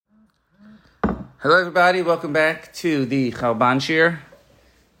Hello, everybody. Welcome back to the Chalban Shir.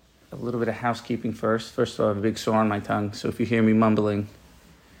 A little bit of housekeeping first. First of all, I have a big sore on my tongue, so if you hear me mumbling,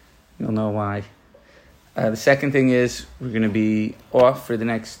 you'll know why. The second thing is we're going to be off for the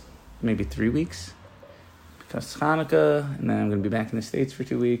next maybe 3 weeks because it's Hanukkah, and then I'm going to be back in the States for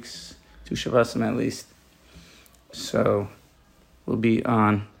 2 weeks, 2 Shabbosim at least. So we'll be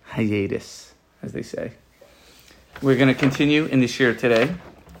on hiatus, as they say. We're going to continue in the Shir today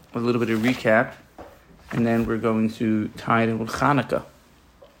with a little bit of recap. And then we're going to tie it in with Hanukkah.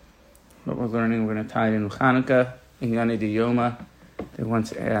 What we're learning, we're going to tie it in with Hanukkah. In Yana de Yoma, they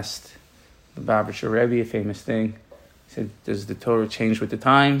once asked the Babasher Rebbe a famous thing. He said, does the Torah change with the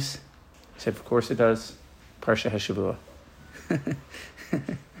times? He said, of course it does. Parsha HaShavua.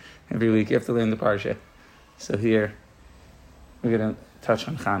 Every week you have to learn the Parsha. So here, we're going to touch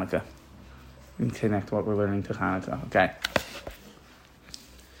on Hanukkah and connect what we're learning to Hanukkah. Okay.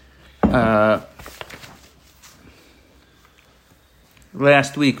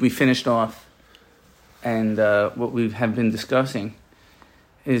 Last week we finished off, and what we have been discussing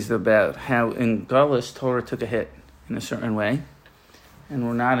is about how in Galus Torah took a hit in a certain way, and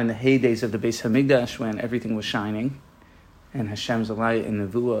we're not in the heydays of the Beis Hamikdash when everything was shining, and Hashem's light and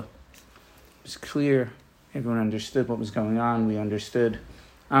Nevuah was clear. Everyone understood what was going on. We understood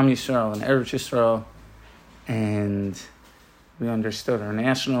Am Yisrael and Eretz Yisrael, and we understood our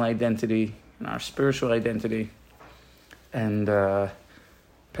national identity and our spiritual identity, and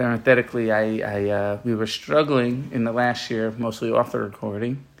parenthetically, we were struggling in the last year, mostly off the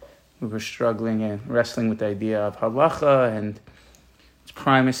recording. We were struggling and wrestling with the idea of halacha and its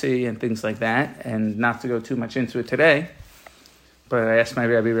primacy and things like that, and not to go too much into it today, but I asked my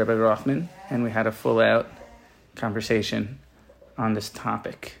Rabbi Rothman, and we had a full-out conversation on this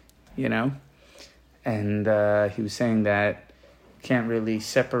topic, and he was saying that you can't really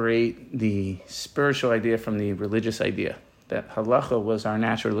separate the spiritual idea from the religious idea. That halacha was our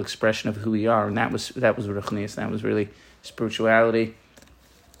natural expression of who we are, and that was ruchnius, that was really spirituality.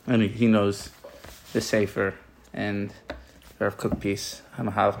 And he knows the Sefer and the Rav Kook piece,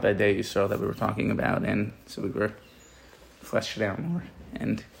 Hamahalach B'Adei Yisrael, that we were talking about, and so we were fleshed it out more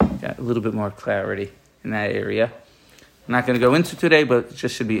and got a little bit more clarity in that area. I'm not going to go into today, but it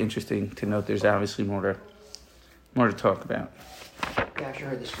just should be interesting to note there's obviously more to talk about. I actually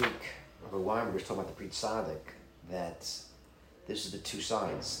heard this week, Rabbi Weinberg was talking about the Pri Tzaddik, that this is the two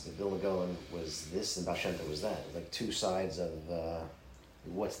sides. The Vilna Gaon was this and Baal Shem Tov was that. It was like two sides of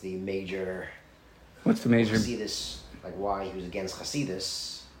what's the major... Hasidus, like why he was against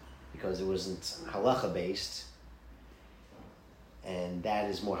Hasidus, because it wasn't halacha based, and that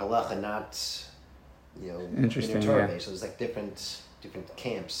is more halacha, not interesting, Torah yeah. based. So it's like different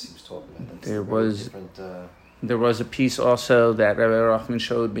camps he was talking about. There was a piece also that Rabbi Rothman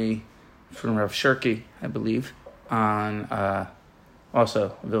showed me from Rav Shirky, I believe, on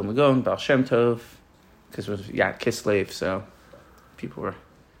also Vilna Gaon, Baal Shem Tov, because it was Yad Kislev, so people were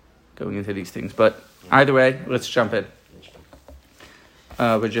going into these things. But either way, let's jump in.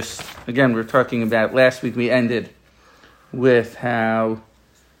 We're talking about, last week we ended with how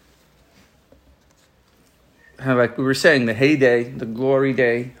like we were saying, the heyday, the glory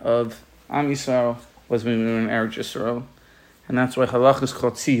day of Am Yisrael was when we were in Eretz Yisrael, and that's why halach is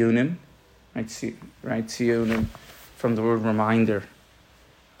called tziyunim, right? Tziyunim, from the word reminder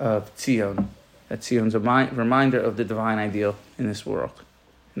of Tzion. That Tzion's a reminder of the divine ideal in this world,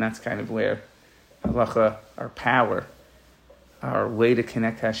 and that's kind of where halacha, our power, our way to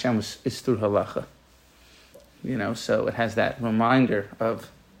connect to Hashem is through halacha. So it has that reminder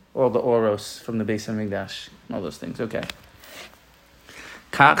of all the oros from the Beis Hamikdash, all those things. Okay.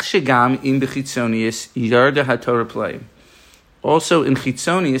 Kach shegam im bechitzonius yarda haTorah playim. Also in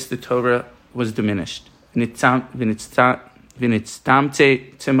chitzonius the Torah was diminished. V'nitztamte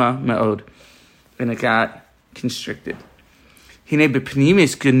tima me'od. And it got constricted. Hine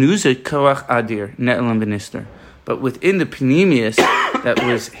bepnimius genuza koach adir ne'elam b'nister. But within the pnimius that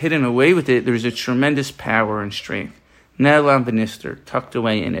was hidden away with it, there was a tremendous power and strength. Ne'elam b'nister, tucked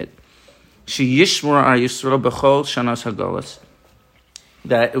away in it. She yishmor ar Yisrael b'chol shanas hagolas.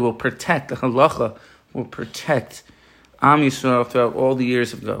 That it will protect, the halacha will protect Am Yisrael throughout all the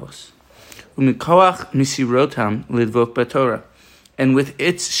years of Golos. Umikoach misirotam lidvok b'Torah. And with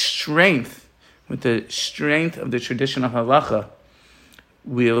its strength, with the strength of the tradition of halacha,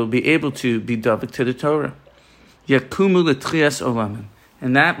 we'll be able to be davik to the Torah. Yakumu l'tchias olamim.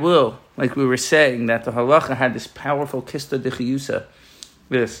 And that will, like we were saying, that the halacha had this powerful kista d'chiyusa,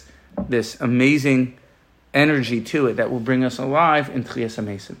 this amazing energy to it that will bring us alive in Tchias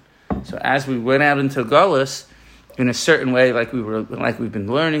HaMesim. So as we went out into Galus, in a certain way, like we've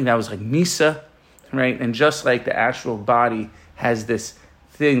been learning, that was like Misa, right? And just like the actual body has this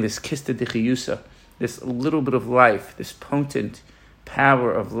thing, this kista d'chiyusa, this little bit of life, this potent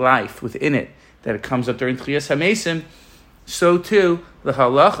power of life within it, that it comes up during Tchiyas HaMesim, so too, the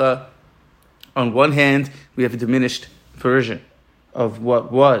halacha, on one hand, we have a diminished version of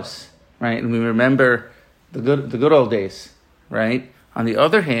what was, right? And we remember the good old days, right? On the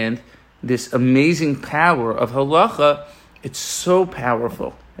other hand, this amazing power of halacha, it's so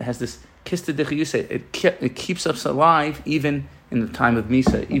powerful. It has this kista d'chiyusa. It keeps us alive even in the time of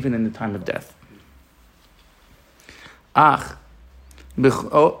Misa, even in the time of death.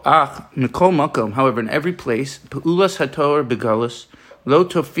 Mikol makom, however, in every place, pe'ulas hator begalus, lo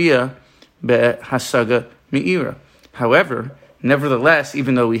tofia behasaga me'ira. However, nevertheless,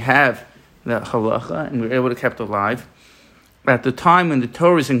 even though we have the halacha and we're able to keep it alive, at the time when the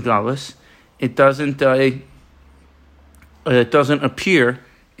Torah is in galus, it doesn't appear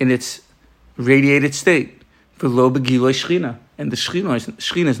in its radiated state. V'lo begiloi shchina, and the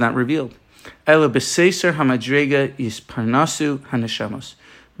shchina is not revealed. Ela b'seiser hamadrega yisparnasu haneshamos.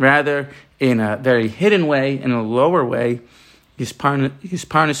 Rather, in a very hidden way, in a lower way, yisparnasu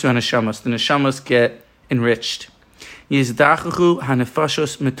haneshamos. The neshamos get enriched. Yizdachachu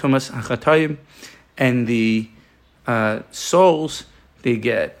hanefashos metumas hachatayim, and the souls, they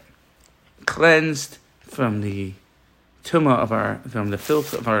get cleansed from the tumah from the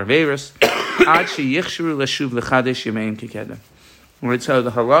filth of our averos. Ad sheyichshuru leshuv lechadesh yameim kikedem. Right, so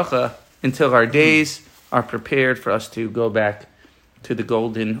the halacha, until our days are prepared for us to go back to the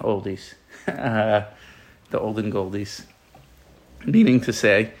golden oldies, the olden goldies. Meaning to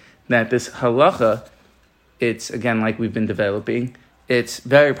say that this halacha, it's again like we've been developing. It's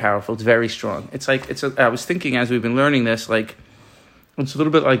very powerful. It's very strong. I was thinking as we've been learning this, like it's a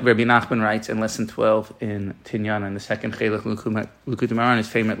little bit like Rabbi Nachman writes in lesson 12 in Tinyana, in the second Chelek Likutei Moharan, his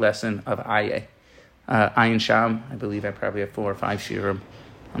famous lesson of Ayin Sham. I believe I probably have 4 or 5 shiurim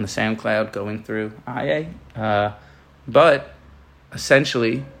on the SoundCloud going through Ayin. But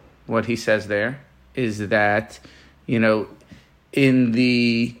essentially, what he says there is that,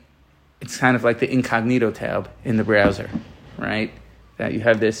 it's kind of like the incognito tab in the browser, right? That you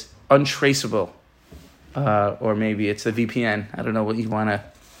have this untraceable, or maybe it's a VPN. I don't know what you want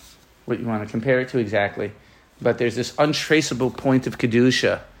to compare it to exactly, but there's this untraceable point of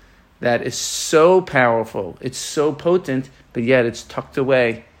kedusha that is so powerful, it's so potent, but yet it's tucked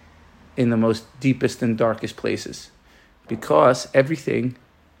away in the most deepest and darkest places, because everything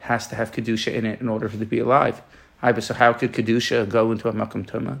has to have kedusha in it in order for it to be alive. So how could kedusha go into a makom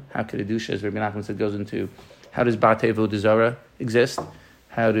tuma? How could kedusha, as Rabbi Nachman said, goes into? How does batei avodah zarah exist?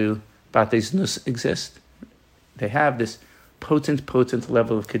 How do batei znus exist? They have this potent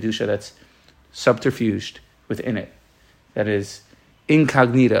level of kedusha that's subterfuged within it, that is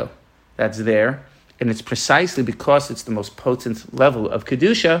incognito, that's there, and it's precisely because it's the most potent level of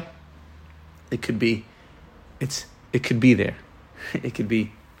kedusha. It could be there. It could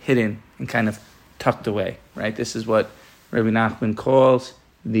be hidden and kind of tucked away, right? This is what Rabbi Nachman calls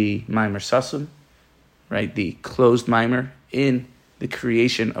the Maimer Sasum, right? The closed Maimer. In the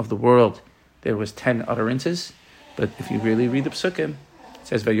creation of the world, there was 10 utterances, but if you really read the Psukim, it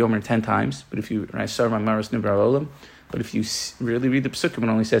says Vayomer 10 times, but if you really read the Psukim, it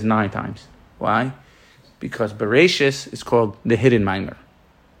only says 9 times. Why? Because Bereshis is called the hidden Maimer.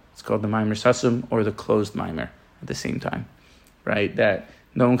 It's called the Maimer Sasum, or the closed Maimer at the same time, right? That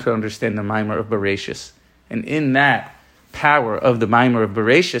no one could understand the Maimer of Bereshis. And in that power of the Maimer of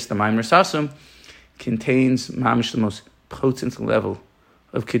Bereshis, the Maimer Sasum, contains mamish, the most potent level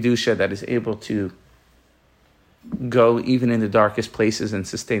of Kedusha that is able to go even in the darkest places and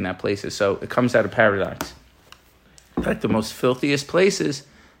sustain that places. So it comes out of paradox. In fact, the most filthiest places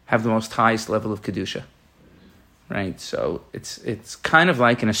have the most highest level of Kedusha. Right? So it's kind of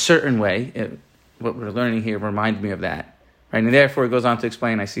like, in a certain way, what we're learning here reminded me of that. Right? And therefore it goes on to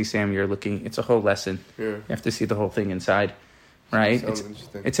explain, I see, Sam, you're looking, it's a whole lesson. Yeah. You have to see the whole thing inside. Right?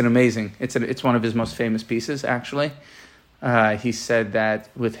 It's an amazing, it's one of his most famous pieces, actually. He said that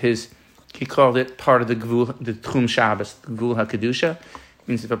he called it part of the Tchum Shabbos, the Gvul HaKedusha.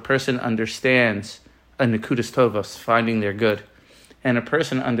 Means if a person understands a Nekudas Tovos, finding their good, and a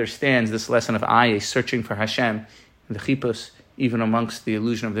person understands this lesson of Aye, searching for Hashem, the Chipos, even amongst the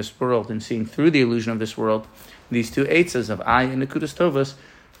illusion of this world, and seeing through the illusion of this world, these two eitzas of Aye and Nekudas Tovos,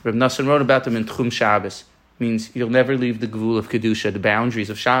 Reb Nosson wrote about them in Tchum Shabbos. Means you'll never leave the Gvul of Kedusha, the boundaries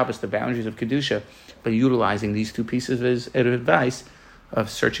of Shabbos, the boundaries of Kedusha, by utilizing these two pieces of advice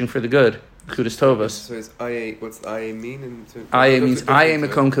of searching for the good, Nekudas Tovos. So is Aye, what's Aye mean? Aye means Aye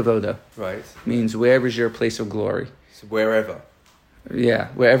Mekom Kavoda. Right. Means where is your place of glory? So wherever. Yeah,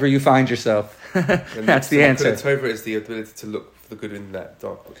 wherever you find yourself, that's the answer. Tova is the ability to look for the good in that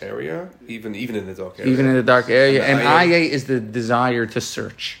dark area, even in the dark area. Even in the dark area, and Aye is the desire to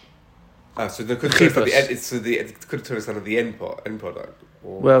search. So the Kudat Tova is the Kudat Tova is kind of the end product.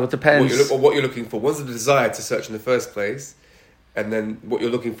 Well, it depends. What you're looking for. What's the desire to search in the first place, and then what you're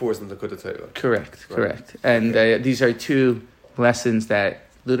looking for is in the Kudat Tova. Correct. And these are two lessons that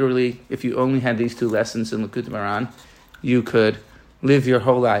literally, if you only had these two lessons in Likutei Moharan, you could live your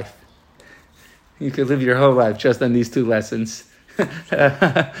whole life. You could live your whole life just on these two lessons.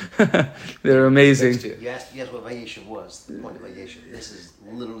 They're amazing. You asked what Vayeshev was, the point of Vayeshev. This is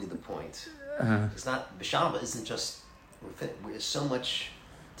literally the point. It's not, B'Shava isn't just, there's so much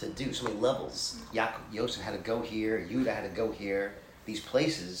to do, so many levels. Yosef had to go here, Yehuda had to go here, these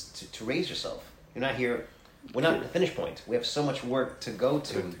places to raise yourself. You're not here, we're not at the finish point. We have so much work to go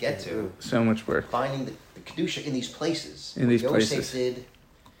to and get to. So much work. Finding the Kedusha in these places. In these Yosef places. did,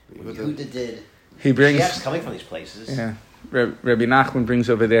 what Yehuda did. He brings... Chefs coming from these places. Yeah. Rabbi Nachman brings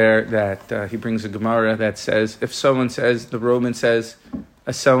over there that he brings a Gemara that says, if someone says, the Roman says,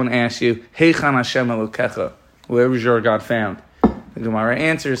 if someone asks you, Heichan Hashem Elokecha, where is your God found? The Gemara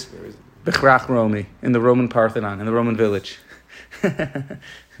answers, Bechrach Romi, in the Roman Parthenon, in the Roman village.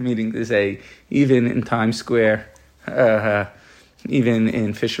 Meaning to say, even in Times Square, even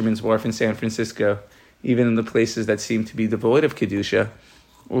in Fisherman's Wharf in San Francisco, even in the places that seem to be devoid of Kedusha,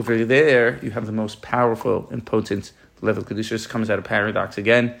 over there you have the most powerful and potent level of Kedusha. This comes out of paradox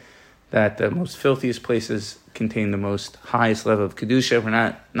again, that the most filthiest places contain the most highest level of Kedusha.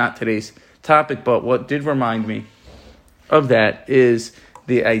 We're not today's topic, but what did remind me of that is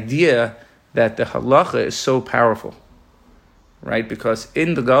the idea that the halacha is so powerful, right? Because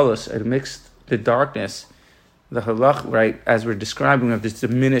in the galus, amidst the darkness, the halacha, right, as we're describing, we have this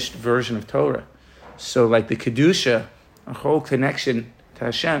diminished version of Torah. So like the Kedusha, our whole connection to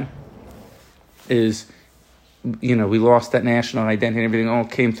Hashem is, we lost that national identity, everything all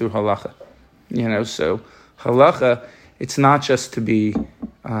came through halacha. So halacha, it's not just to be,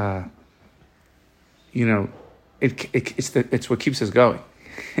 it's what keeps us going,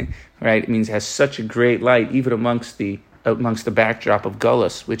 right? It means it has such a great light, even amongst the backdrop of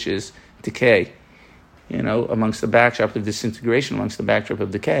gullus, which is decay, amongst the backdrop of disintegration, amongst the backdrop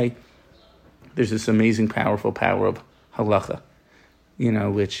of decay, there's this amazing, powerful power of halacha,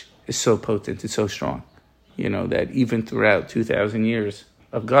 which is so potent, it's so strong, that even throughout 2,000 years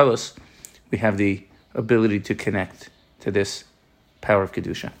of Galus, we have the ability to connect to this power of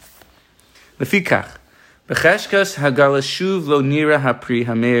Kedusha. Lefikach, b'cheshkas haGalus shuv lo nira hapri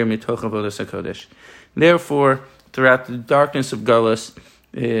hameir mitoch avodas hakodesh. Therefore, throughout the darkness of Galus,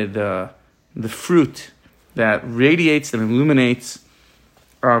 the fruit that radiates and illuminates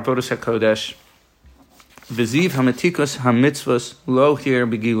our avodas hakodesh, v'ziv hamatikos hamitzvos lo hir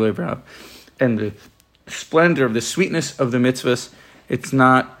b'gilui brav, and the splendor of the sweetness of the mitzvahs, it's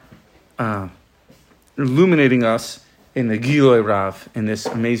not illuminating us in the Giloi Rav, in this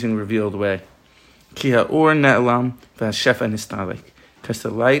amazing revealed way. Ki ha'or ne'elam v'hashefa nistalik, because the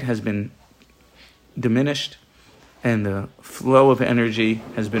light has been diminished and the flow of energy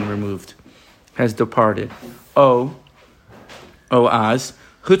has been removed, has departed. O az,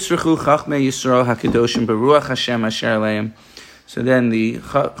 hutzrechu chachmei Yisrael hakedoshim beruach Hashem asher aleim. So then the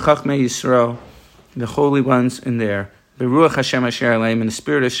chachmei Yisrael, the holy ones in there, beruach Hashem asher aleim, and the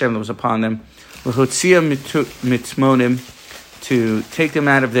spirit of Hashem that was upon them, l'hotzia mitmonim, to take them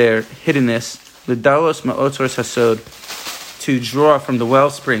out of their hiddenness, l'dalos ma'otzos hasod, to draw from the well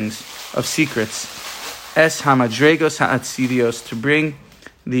springs of secrets, es hamadregos ha'atzidios, to bring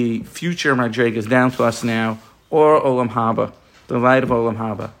the future madregas down to us now, or olam haba, the light of olam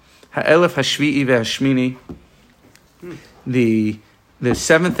haba, ha'elef hashvi'i ve'hashmini, the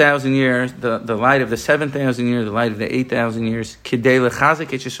 7,000 years, the light of the 7,000 years, the light of the 8,000 years, kidei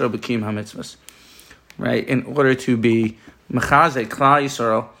lechazek et Yisrael b'kiyum hamitzvos, right? In order to be mechazek klal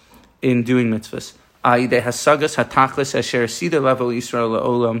Yisrael in doing mitzvahs. Ayidei hasagas hatachlis asher sida level Yisrael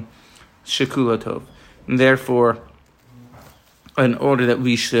la'olam shekula tov. And therefore, in order that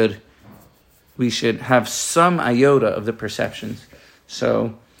we should have some iota of the perceptions.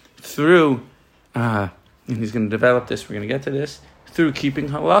 So through, and he's going to develop this, we're going to get to this, through keeping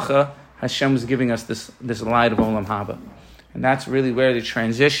halacha, Hashem was giving us this light of olam haba. And that's really where the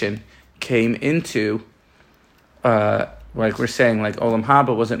transition came into, like we're saying, like olam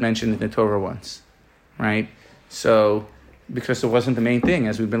haba wasn't mentioned in the Torah once, right? So, because it wasn't the main thing,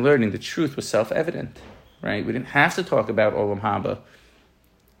 as we've been learning, the truth was self-evident, right? We didn't have to talk about olam haba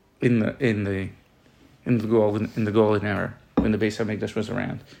in the golden era when the Beis Hamikdash was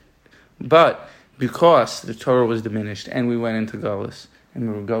around. But because the Torah was diminished and we went into Galus and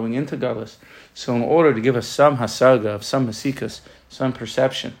we were going into Galus. So in order to give us some hasaga, of some hasikas, some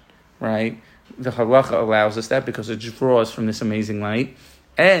perception, right? The halacha allows us that because it draws from this amazing light,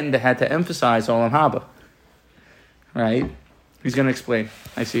 and they had to emphasize Olam Haba, right? He's going to explain.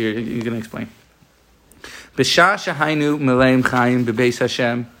 I see you're going to explain. B'shah shahainu meleim chayim b'beis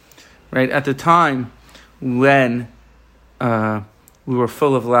Hashem, right? At the time when we were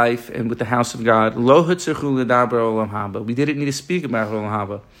full of life and with the house of God, lo hitzurchu ledaber Olam Haba. We didn't need to speak about Olam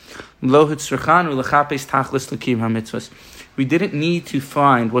Haba. Lo hitzurchanu lechapes tachlis l'kim hamitzvos. We didn't need to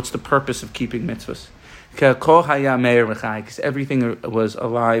find what's the purpose of keeping mitzvahs. Because everything was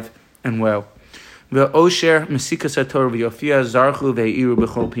alive and well. And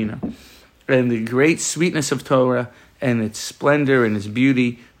the great sweetness of Torah and its splendor and its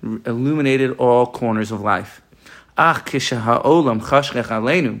beauty illuminated all corners of life. But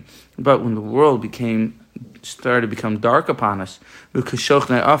when the world started to become dark upon us, and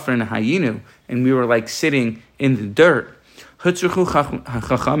we were like sitting in the dirt,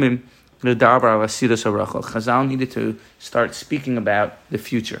 Chazal needed to start speaking about the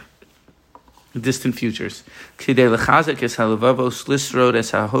future, the distant futures. In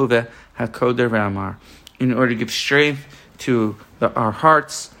order to give strength to our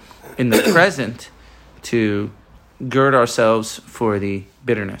hearts in the present, to gird ourselves for the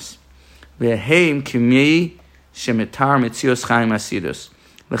bitterness. And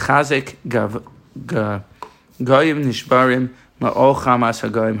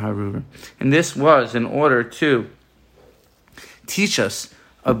this was in order to teach us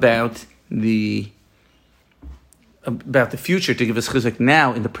about the future, to give us chizuk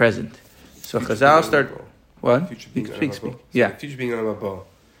now in the present. So Chazal start what? Future being speak. Yeah, future being Olam Haba,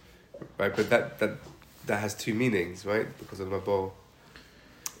 right? But that has two meanings, right? Because of Olam Haba.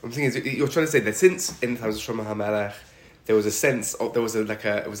 I'm thinking you're trying to say that since in times of Shlomo HaMelech, there was a sense of, it was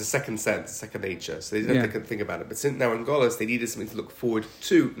a second sense, a second nature. So they didn't have to think about it. But since now in Golos, they needed something to look forward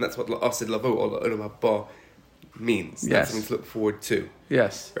to, and that's what Asid Lavo or Olam Haba means. That's something to look forward to.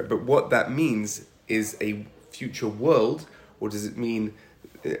 Yes. Right? But what that means is a future world, or does it mean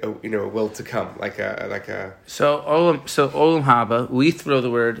a world to come, like a. So Olam Haba, we throw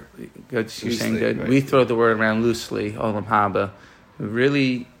the word. Good, you're saying good. Right? We throw the word around loosely. Olam Haba,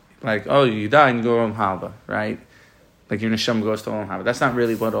 really like you die and you go Olam Haba, right? Like your neshama goes to Olam Haba. That's not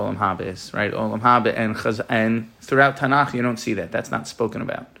really what Olam Haba is, right? Olam Haba and throughout Tanakh you don't see that. That's not spoken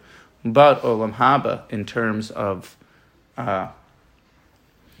about. But Olam Haba in terms of the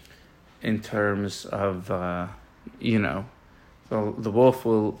wolf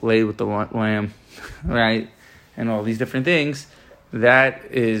will lay with the lamb, right? And all these different things. That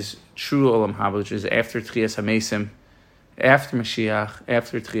is true Olam Haba, which is after Tchias HaMesim, after Mashiach,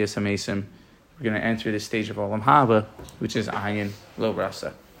 after Tchias HaMesim. We're going to enter this stage of Olam Haba, which is Ayin Lo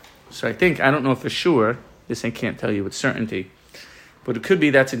Rasa. So I don't know for sure, this I can't tell you with certainty, but it could be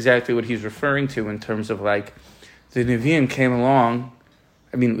that's exactly what he's referring to in terms of like the Nevi'im came along.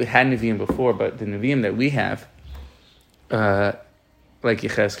 I mean, we had Nevi'im before, but the Nevi'im that we have, like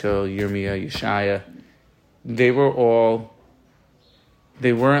Yechezkel, Yirmiyah, Yeshaya, they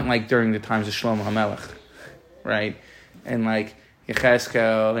weren't like during the times of Shlomo HaMelech, right? And like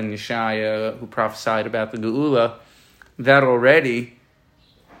Yechezkel and Yeshaya, who prophesied about the Geula, that already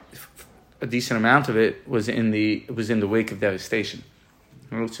a decent amount of it was in the wake of devastation.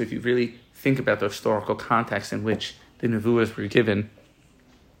 So if you really think about the historical context in which the Nevuahs were given,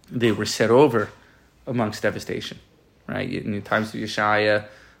 they were set over amongst devastation, right? In the times of Yeshaya,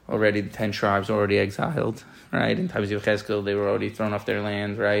 already the 10 tribes were already exiled, right? In times of Yechezkel, they were already thrown off their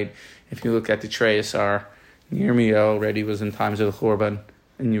land, right? If you look at the Treyasar, Yirmiyah already was in times of the Churban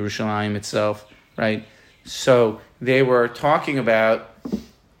in Yerushalayim itself, right? So they were talking about.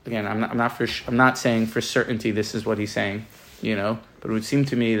 Again, I'm not saying for certainty this is what he's saying, but it would seem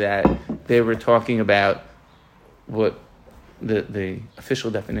to me that they were talking about what the official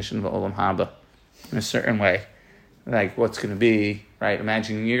definition of Olam Haba in a certain way, like what's going to be, right?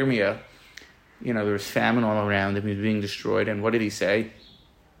 Imagine Yirmiyah, there was famine all around him, he was being destroyed, and what did he say?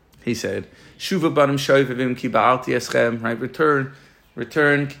 He said, Shuva banim shoyvim ki ba'alti eschem, right? Return,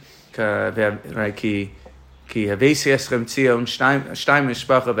 right? Ki havesi eschem tzion, shtaim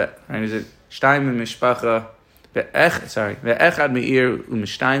mishpacha, right? Is it shtaim mishpacha, ve'echad me'ir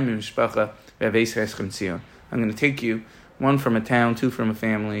u'mishtaim mishpacha, ve'havesi eschem tzion. I'm going to take you, one from a town, two from a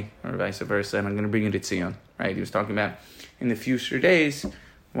family, or vice versa, and I'm going to bring you to Tzion, right? He was talking about in the future days,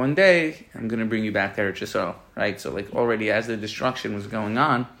 one day, I'm going to bring you back to Eretz Yisrael, right? So like already as the destruction was going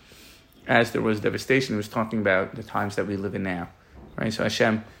on, as there was devastation, he was talking about the times that we live in now, right? So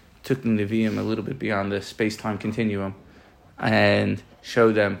Hashem took the Nevi'im a little bit beyond the space-time continuum and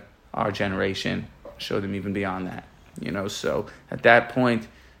showed them our generation, showed them even beyond that. So at that point,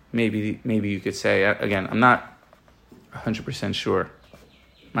 maybe you could say, again, I'm not 100% sure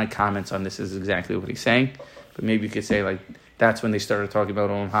my comments on this is exactly what he's saying, but maybe you could say, like, that's when they started talking about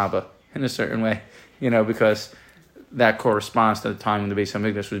Olam Haba in a certain way, because that corresponds to the time when the Beis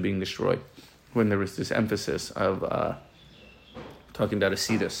HaMikdash was being destroyed, when there was this emphasis of talking about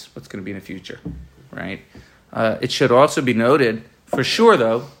Asidus, what's going to be in the future, right? It should also be noted, for sure,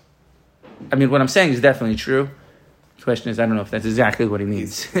 though, what I'm saying is definitely true. The question is, I don't know if that's exactly what he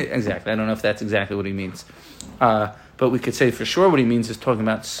means. Exactly. I don't know if that's exactly what he means. But we could say for sure what he means is talking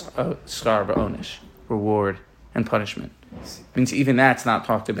about schar ba'onish, reward and punishment. Means even that's not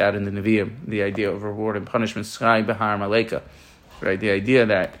talked about in the Nevi'im, the idea of reward and punishment, schai b'har maleka, right? The idea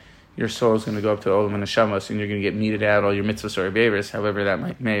that your soul is going to go up to Olam and Neshamos and you're going to get meted out all your mitzvahs or averos, however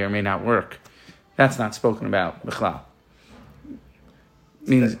that may or may not work. That's not spoken about, b'chlal.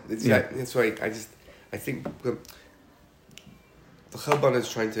 That's right. I think the Chalban is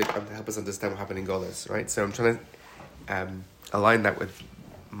trying to help us understand what happened in Golos, right? So I'm trying to align that with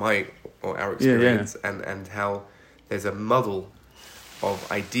our experience and how there's a muddle of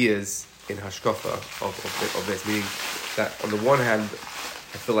ideas in Hashkafa of this, meaning that on the one hand,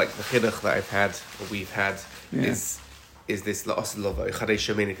 I feel like the chinuch that I've had, or we've had, is this la'aseh lova, chadei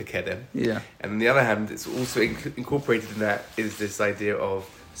shemein kedem. Yeah. And on the other hand, it's also incorporated in that is this idea of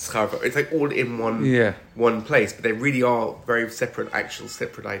schar. It's like all in one place, but they really are very separate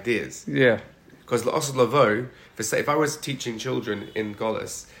ideas. Yeah. Because la'aseh lavo, if I was teaching children in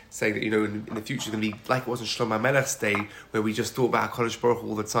Golos, saying that in the future it's going to be like it was in Shlomo Melech's day, where we just thought about HaKadosh Baruch Hu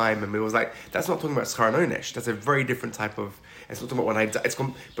all the time, and it was like, that's not talking about schar and onesh. That's a very different type of. It's not talking about but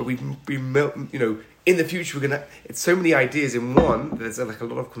in the future we're gonna. It's so many ideas in one that there's like a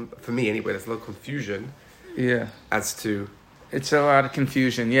lot of, for me anyway, there's a lot of confusion. Yeah. As to. It's a lot of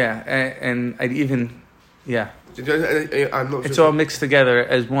confusion, yeah, and I'd even, yeah. I'm not. It's all mixed together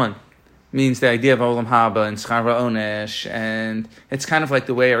as one. Means the idea of Olam Haba and Schar Onesh, and it's kind of like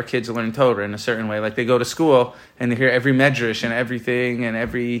the way our kids learn Torah in a certain way. Like they go to school and they hear every medrash and everything and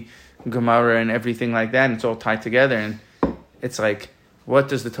every Gemara and everything like that, and it's all tied together. And it's like, what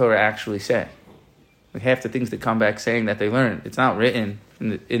does the Torah actually say? Like half the things that come back saying that they learned, it's not written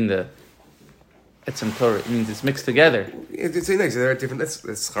in the Etzem Torah. It means it's mixed together. It's so there are different. Let's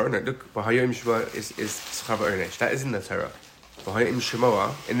Schar Onesh. Look, B'Hayom Shema is Schar Onesh. That is in the Torah. B'Hayom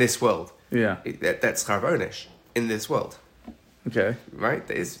Shemoah in this world. Yeah. That's schar onesh in this world. Okay. Right?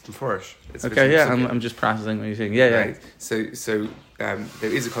 That is flourish. Okay, yeah, I'm just processing what you're saying. Yeah, right? Yeah. So there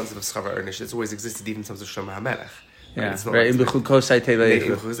is a concept of schar onesh that's always existed even in terms of Shlomo HaMelech. Yeah, right.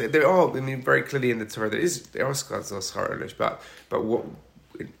 There are, very clearly in the Torah, there are schar onesh, but what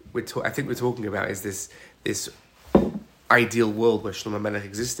I think we're talking about is this ideal world where Shlomo HaMelech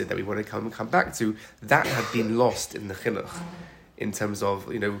existed that we want to come back to, that had been lost in the chinuch in terms of,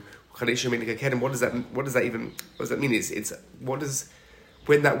 what does that mean? It's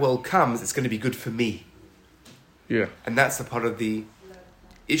when that world comes, it's going to be good for me. Yeah. And that's the part of the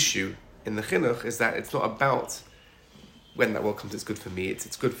issue in the chinuch, is that it's not about when that world comes, it's good for me.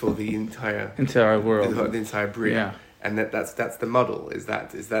 It's good for the entire world, the entire bria. Yeah. And that's the muddle. Is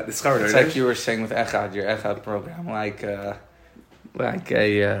that the schar? It's like you were saying with Echad, your Echad program,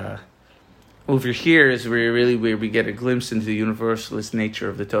 over here is where we get a glimpse into the universalist nature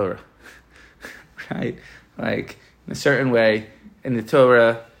of the Torah, right? Like in a certain way, in the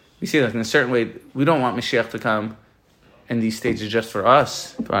Torah, we see like in a certain way, we don't want Mashiach to come in these stages just for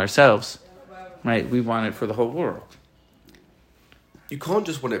us, for ourselves, right? We want it for the whole world. You can't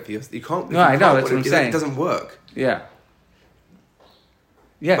just want it for yourself. You can't. No, I know. That's what I'm saying. It doesn't work. Yeah.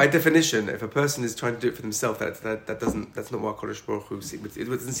 Yeah. By definition, if a person is trying to do it for themselves, that's not what Kodesh Baruch Hu sees. It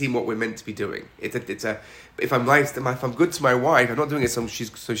doesn't seem what we're meant to be doing. If I'm good to my wife, I'm not doing it so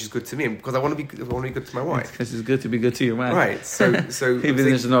she's good to me, because I want to be good to my wife. Because it's good to be good to your wife. Right. So even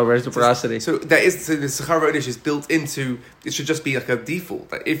there's no reciprocity. So the Schar Onesh is built into. It should just be like a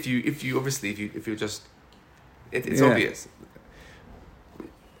default. Like if you're just, it's obvious.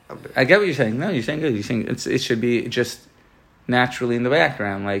 I get what you're saying. No, you're saying good. You're saying it should be just naturally in the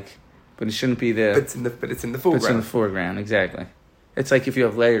background, but it shouldn't be the. But it's in the foreground. It's in the foreground, exactly. It's like if you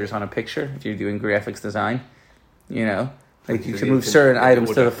have layers on a picture. If you're doing graphics design, you can move certain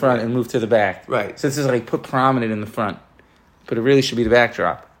items to the front and move to the back. Right. So this is put prominent in the front, but it really should be the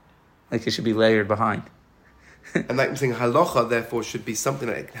backdrop. Like it should be layered behind. And like I'm saying, halacha therefore should be something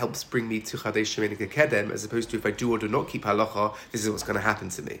that helps bring me to Chadei Shemein Kedem, as opposed to if I do or do not keep halacha, this is what's going to happen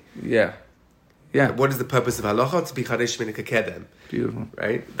to me. Yeah. Yeah. What is the purpose of halacha? To be chadesh min kedem. Beautiful.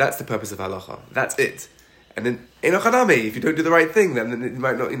 Right? That's the purpose of halacha. That's it. And then in Ochanami, if you don't do the right thing, then it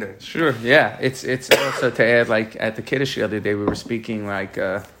might not, Sure, yeah. It's also to add, like at the Kiddush the other day, we were speaking like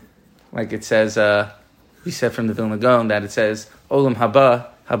it says, we said from the Vilna Gaon that it says, Olam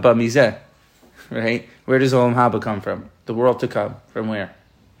haba mizeh, right? Where does Olam haba come from? The world to come. From where?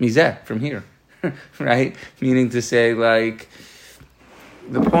 Mizeh, from here, right? Meaning to say, like,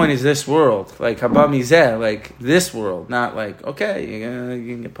 the point is this world, like haba mizeh, like this world, not like, okay, you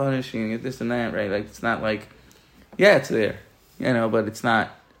can get punished, you can get this and that, right? Like, it's not like, yeah, it's there, but it's not,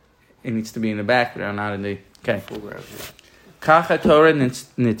 it needs to be in the background, not in the, okay. foreground. Kach HaTorah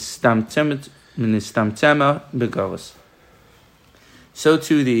nitztamtzema begalus. So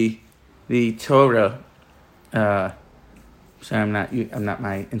too the Torah, so I'm not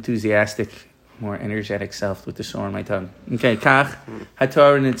my enthusiastic, more energetic self with the sore on my tongue. Okay, Kach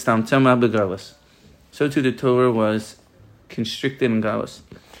HaTorah nitztamtzema begalus. So too the Torah was constricted in galus.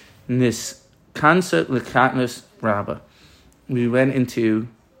 Nis kansa lekatnus rabba. We went into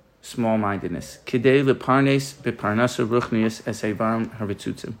small-mindedness. Kidei leparnes beparnasa ruchnius es evarim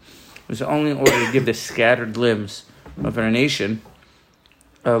haritzutzim. It was only in order to give the scattered limbs of our nation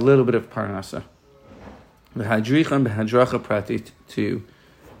a little bit of parnasa. V'hadricham b'hadracha pratit, to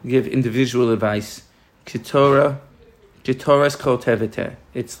give individual advice. Torah's kol tevete.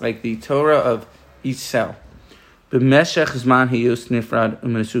 It's like the Torah of each cell. B'meshech zman hiyus nifrad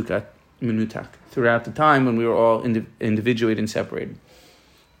u'menutak. Throughout the time when we were all individuated and separated.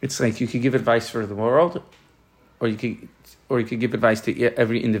 It's like you could give advice for the world, or you could give advice to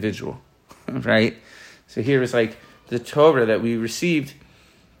every individual, right? So here is like the Torah that we received,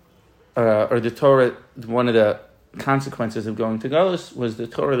 or the Torah. One of the consequences of going to Galus was the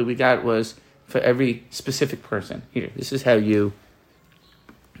Torah that we got was for every specific person. Here, this is how you.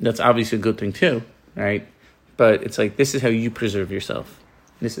 That's obviously a good thing too, right? But it's like this is how you preserve yourself.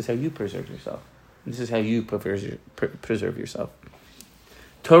 This is how you preserve yourself. This is how you preserve yourself.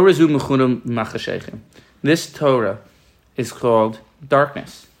 Torah zu mechunam machashechem. This Torah is called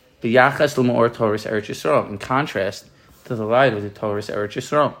darkness. B'yachas l'ma'or Torah's Eretz Yisrael, in contrast to the light of the Torah's Eretz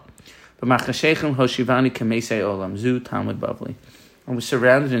Yisrael. B'machashechem hoshivani k'meisei olam zu Talmud Bavli. And we're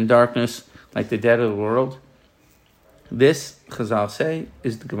surrounded in darkness like the dead of the world. This, Chazal say,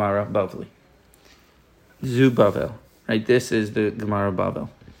 is the Gemara Bavli. Zu Bavel. Right, this is the Gemara Bavel.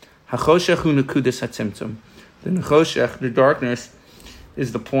 HaChoshech hu nekudas hatzimtzum. The Nechoshech, the darkness,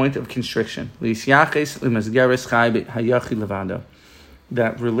 is the point of constriction. That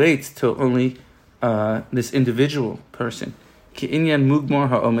relates to only this individual person. Like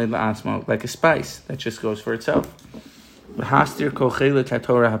a spice that just goes for itself.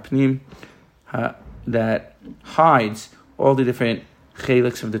 That hides all the different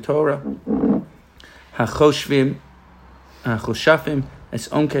cheliks of the Torah.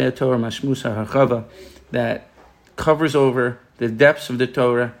 That covers over the depths of the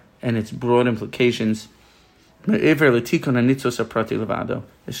Torah and its broad implications. It's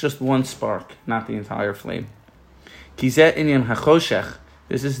just one spark, not the entire flame. This is the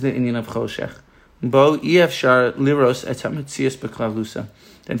inyan of Choshech.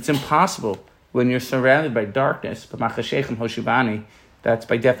 That it's impossible when you're surrounded by darkness, but that's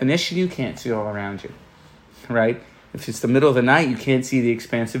by definition you can't see all around you. Right? If it's the middle of the night, you can't see the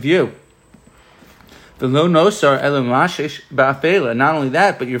expansive view. Not only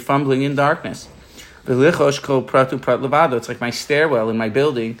that, but you're fumbling in darkness. It's like my stairwell in my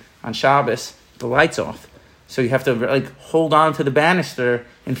building on Shabbos, the light's off. So you have to hold on to the banister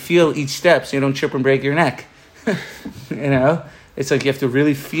and feel each step so you don't trip and break your neck. It's like you have to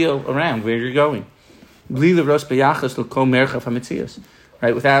really feel around where you're going.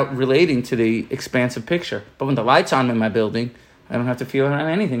 Right, without relating to the expansive picture. But when the light's on in my building, I don't have to feel around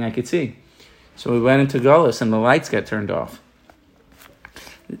anything I could see. So we went into Gullus and the lights got turned off.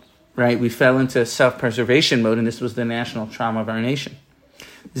 Right, we fell into self-preservation mode, and this was the national trauma of our nation.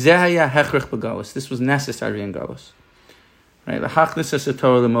 Zehaya hechrich b'Gullus. This was necessary in Gullus. Right, l'hachnis the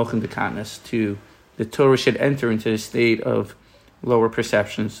Torah l'mochin dekatnis, to the Torah should enter into the state of lower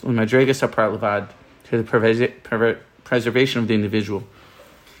perceptions. L'madregas haprat levad, to the preservation of the individual.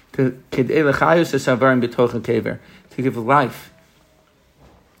 To give life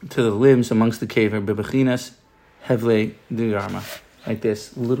to the limbs amongst the caver, bebechinas hevle degarma, like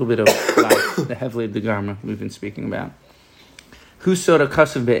this little bit of life, the hevle degarma we've been speaking about. Husora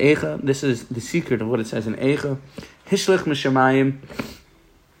kasav be'echa. This is the secret of what it says in Eicha. Hishlich m'shamayim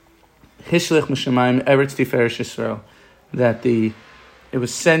eretz tiferes Yisrael. That it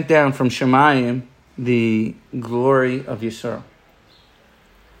was sent down from Shemayim, the glory of Yisrael.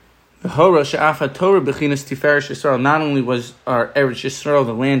 Not only was our Eretz Yisrael,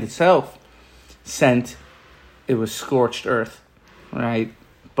 the land itself, sent, it was scorched earth, right?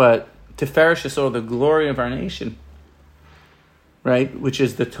 But Tiferes Yisrael, the glory of our nation, right? Which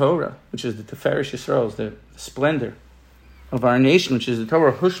is the Torah, which is the Tiferes Yisrael, the splendor of our nation, which is the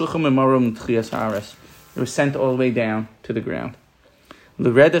Torah. It was sent all the way down to the ground.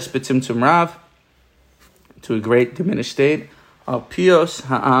 L'redas b'tzimtzum rav, to a great diminished state. Al pios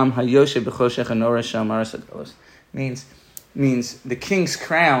ha'am hayoshe b'choshech hanora shamaras ha'galos. Means the king's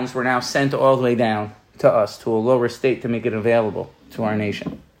crowns were now sent all the way down to us, to a lower state, to make it available to our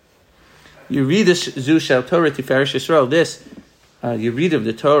nation. You read this zu shel Torah Tiferes Yisrael. This you read of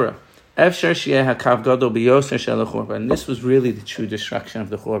the Torah. Efshar shieh hakav gadol biyoser shel churban. And this was really the true destruction of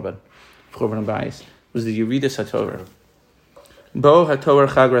the churban bayis. Was the Yeridus HaTorah. Bo HaTorah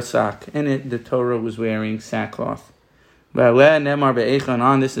Chag Rasak. In it, the Torah was wearing sackcloth. And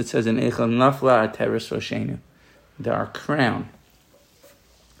on this it says in Eichel, Nafla Ateres Roshenu. Our crown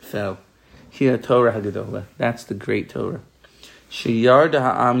fell. Here Torah Hagadola. That's the great Torah. Sheyarda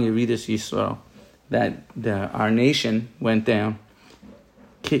Ha'am Yeridus Yisrael. That our nation went down.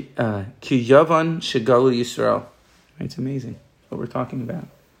 Ki Yavan Shegalu Yisrael. It's amazing what we're talking about.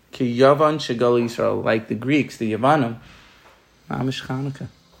 Ki Yavan Shegalu Yisrael, like the Greeks, the Yavanim, Mamish Chanukah,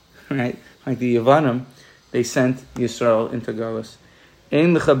 right? Like the Yavanim, they sent Yisrael into Galus.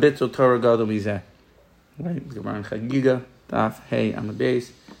 Ein lecha bittul Torah gadol mizeh, right? Gemara in Chagiga, Daf Hey Amud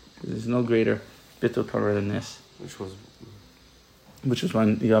Beis. There's no greater bittul Torah than this. Which was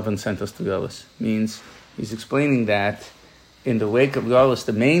when the Yavan sent us to Galus. Means he's explaining that in the wake of Galus,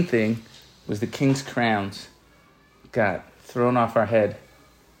 the main thing was the king's crowns got thrown off our head.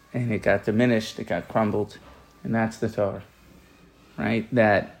 And it got diminished, it got crumbled, and that's the Torah, right?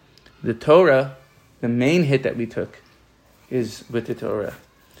 That the Torah, the main hit that we took, is with the Torah.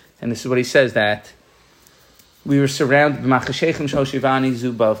 And this is what he says, that we were surrounded, in darkness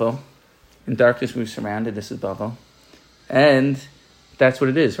we were surrounded, this is Bavel. And that's what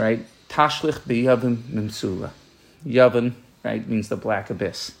it is, right? Tashlich b'yavim mimsula. Yavin, right, means the black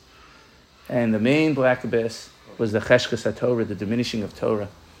abyss. And the main black abyss was the Cheshkas HaTorah, the diminishing of Torah.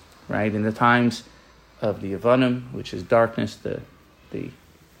 Right, in the times of the Yavanim, which is darkness, the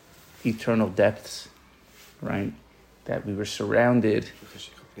eternal depths, right, that we were surrounded,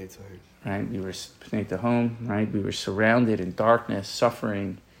 right, we were home, right, we were surrounded in darkness,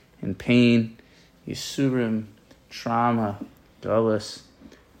 suffering, in pain, yisurim, trauma, gullus,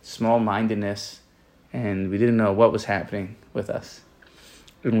 small-mindedness, and we didn't know what was happening with us.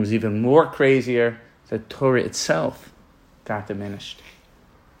 It was even more crazier that Torah itself got diminished.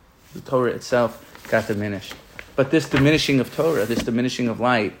 The Torah itself got diminished. But this diminishing of Torah, this diminishing of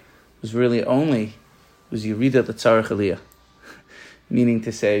light, was really was Yerida L'Tzarech Aliyah. Meaning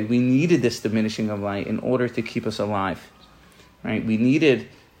to say, we needed this diminishing of light in order to keep us alive. Right? We needed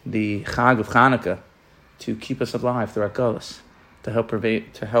the Chag of Chanukah to keep us alive through our Galus, to help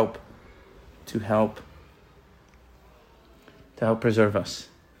preserve us.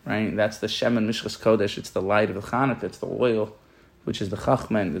 Right? That's the Shem and Mishchas Kodesh. It's the light of the Chanukah. It's the oil, which is the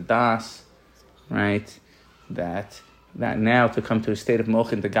Chachma and the Das, right? That now to come to a state of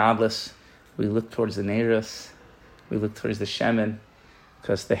Mochin, the godless, we look towards the Neiros, we look towards the Shemin,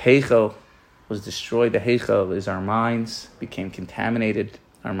 because the Heichel was destroyed. The Heichel is our minds became contaminated,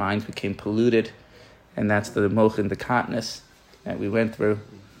 our minds became polluted, and that's the Mochin, the Katniss that we went through,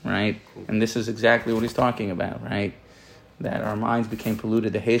 right? And this is exactly what he's talking about, right? That our minds became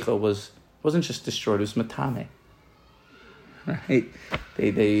polluted. The Heichel wasn't just destroyed, it was Matame. Right,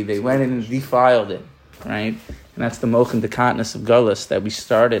 they went in and defiled it, right, and that's the mochin dekatness of Gullus that we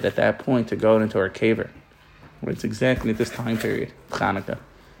started at that point to go into our caver. It's exactly at this time period, Chanukah,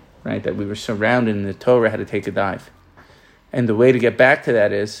 right, that we were surrounded and the Torah had to take a dive, and the way to get back to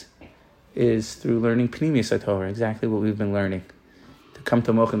that is through learning Pnimius HaTorah, exactly what we've been learning, to come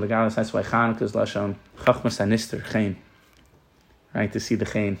to mochin dekatness. That's why Chanukah is lashon chachmas hanister chen, right, to see the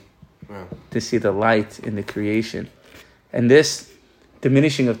chen, to see the light in the creation. And this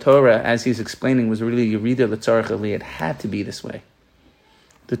diminishing of Torah, as he's explaining, was really Yerida L'Tzarech Aliyah. It had to be this way.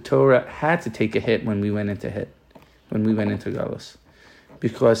 The Torah had to take a hit when we went into Galus,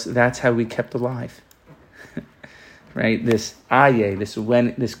 because that's how we kept alive. Right? This ayeh,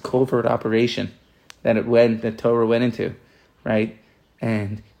 this covert operation that Torah went into, right?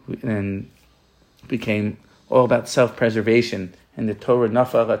 And became all about self-preservation. And the Torah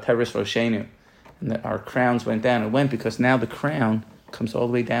nafal Ateres Roshenu. And that our crowns went down. It went because now the crown comes all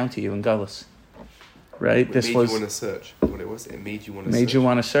the way down to you in Galus. Right? It made you want to search. What it was, it made you want to search. Made you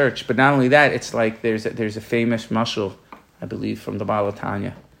want to search. But not only that, it's like there's a famous mashal, I believe, from the Baal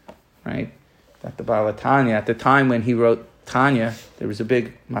Tanya, right? That the Baal Tanya, at the time when he wrote Tanya, there was a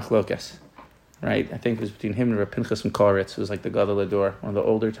big machlokas, right? I think it was between him and Rav Pinchas Mikoritz, who was like the Gadol Ador, one of the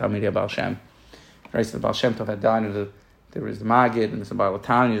older Talmidei Baal Shem. Right, so the Baal Shem Tov had died, and there was the Magid, and there's the Baal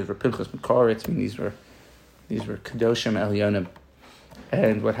Tanya, there's Rav Pinchas Mikoritz. I mean, these were Kedoshim Elyonim.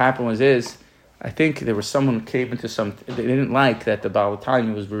 And what happened was, I think there was someone who came into they didn't like that the Baal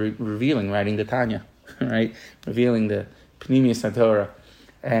Tanya was writing the Tanya, right? Revealing the Pnimius HaTorah.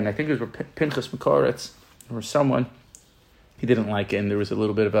 And I think it was Pinchas Mikoritz, or someone, he didn't like it, and there was a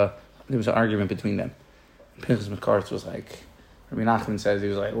little bit of there was an argument between them. And Pinchas Mikoritz was like, Rabbi Nachman says, he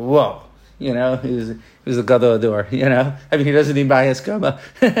was like, whoa, he was the Gadol Ador, I mean, he doesn't need bias kama.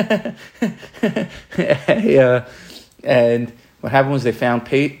 And what happened was they found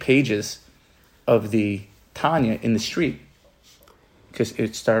pages of the Tanya in the street, because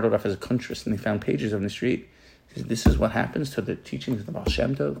it started off as a kuntras, and they found pages in the street. This is what happens to the teachings of the Baal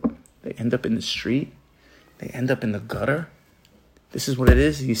Shem Tov. They end up in the street. They end up in the gutter. This is what it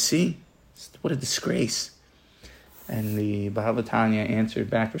is. You see? What a disgrace. And the Baal Tanya answered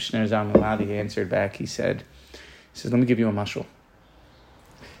back, Rav Shner Zalman Ladi answered back. He says, let me give you a mashal.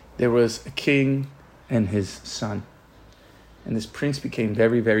 There was a king and his son. And this prince became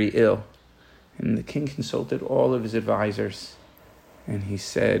very, very ill. And the king consulted all of his advisors. And he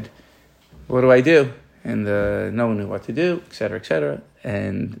said, what do I do? And no one knew what to do, etc., etc.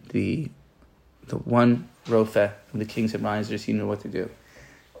 And the one Rofa of the king's advisors, he knew what to do.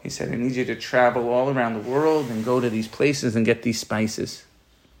 He said, I need you to travel all around the world and go to these places and get these spices.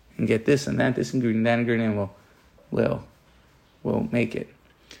 And get this and that, this ingredient, that ingredient, and we'll make it.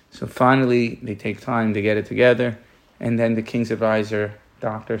 So finally, they take time to get it together. And then the king's advisor,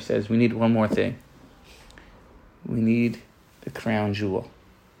 doctor, says, we need one more thing. We need the crown jewel.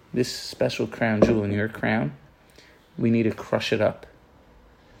 This special crown jewel in your crown, we need to crush it up.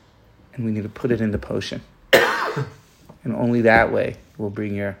 And we need to put it in the potion. And only that way will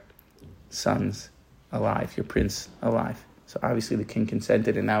bring your sons alive, your prince alive. So obviously the king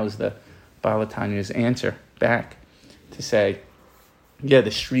consented, and that was the Baal Tanya's answer back to say, yeah,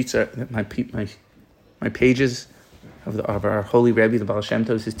 the streets are, my pages of our holy Rebbe, the Baal Shem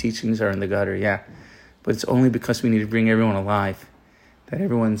Tov, his teachings are in the gutter, yeah. But it's only because we need to bring everyone alive, that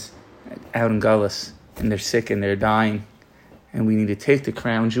everyone's out in Gullus, and they're sick and they're dying, and we need to take the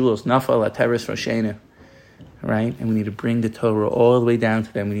crown jewels, Nafal Ateres Roshenu, right? And we need to bring the Torah all the way down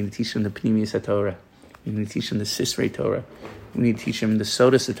to them. We need to teach them the Pnimius HaTorah. We need to teach them the Sisrei Torah. We need to teach them the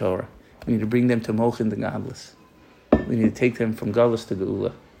Sodas Torah. We need to bring them to Mochin the Godless. We need to take them from Gullus to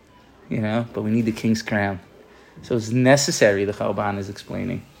Geula, but we need the king's crown. So it's necessary, the Chalban is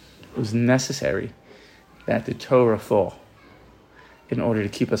explaining, it was necessary that the Torah fall in order to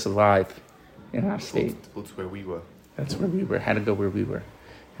keep us alive in our state. That's where we were. That's where we were, had to go where we were.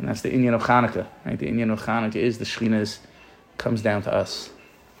 And that's the Inyan of Chanukah, right? The Inyan of Chanukah is the Shekhinah comes down to us,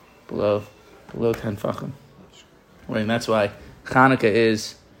 below 10 Fachim. Right, and that's why Chanukah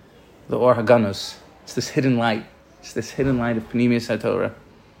is the Or HaGanus. It's this hidden light. It's this hidden light of Pnimius HaTorah.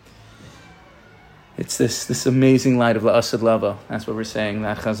 It's this amazing light of La'asad Lava. That's what we're saying,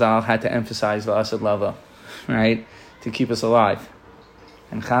 that Chazal had to emphasize La'asad Lava, right? To keep us alive.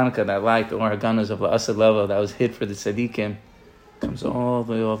 And Chanukah, that light, the Or HaGanus of La'asad Lava that was hid for the Tzaddikim, comes all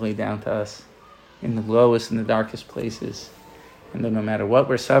the way down to us in the lowest and the darkest places. And then no matter what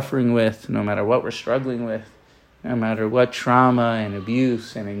we're suffering with, no matter what we're struggling with, no matter what trauma and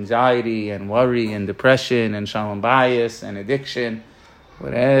abuse and anxiety and worry and depression and shalom bias and addiction,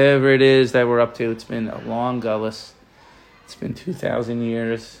 whatever it is that we're up to, it's been a long gullus. It's been 2,000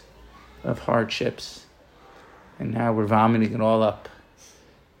 years of hardships. And now we're vomiting it all up.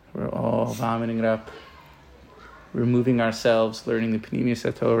 We're all vomiting it up. Removing ourselves, learning the Pnimius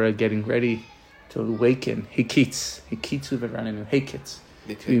HaTorah, getting ready to awaken. Hikitz uveranenu. Hikitz.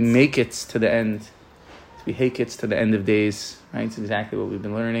 To be make-its to the end. To be hikitz to the end of days. Right? It's exactly what we've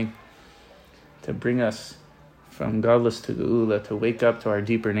been learning. To bring us from Gadlus to Geula, to wake up to our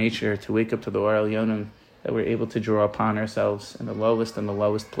deeper nature, to wake up to the Or Elyonim that we're able to draw upon ourselves in the lowest and the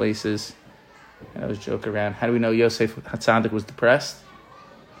lowest places. And I was joking around. How do we know Yosef HaTzadik was depressed?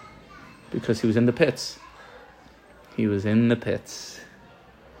 Because he was in the pits. He was in the pits.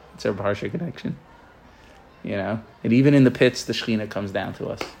 It's our Parsha connection. And even in the pits, the Shekhinah comes down to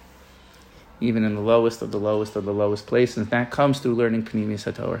us. Even in the lowest of the lowest of the lowest places. That comes through learning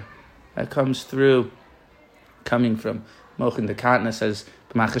Pnimius HaTorah. That comes through coming from Mochin the Katna says,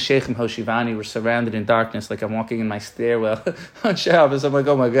 B'machashechem Hoshivani, we're surrounded in darkness, like I'm walking in my stairwell on Shabbos. I'm like,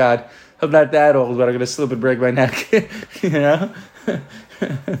 oh my God, I'm not that old, but I'm going to slip and break my neck.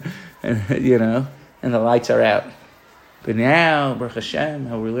 And the lights are out. But now, Baruch Hashem,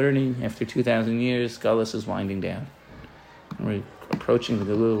 how we're learning, after 2,000 years, Galus is winding down. And we're approaching the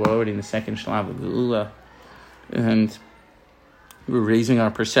Geula. We're already in the second Shlav of Geula. And we're raising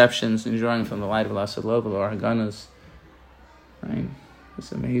our perceptions and drawing from the light of Lasad Lov, our Haganas. Right?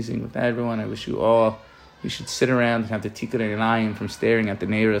 It's amazing. With everyone, I wish you all, we should sit around and have the Tikkun Einayim from staring at the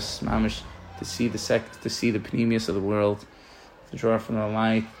Neiros, Mamish, to see the Pneumius of the world, to draw from the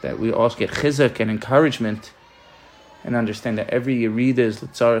light, that we also get chizuk and encouragement, and understand that every Yerida is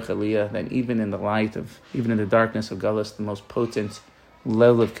L'tzarech Aliyah, that even in the darkness of Galus, the most potent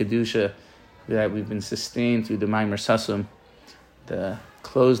level of Kedusha, that we've been sustained through the Maimer Sasum, the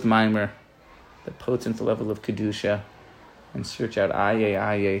closed Maimer, the potent level of Kedusha, and search out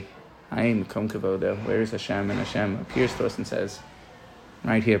Aye Mekom Kavodo, where is Hashem? And Hashem appears to us and says, I'm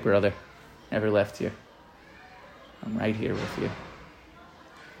right here, brother, never left you. I'm right here with you.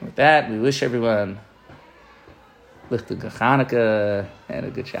 With that, we wish everyone Lichtig Chanukah and a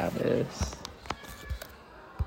good Shabbos.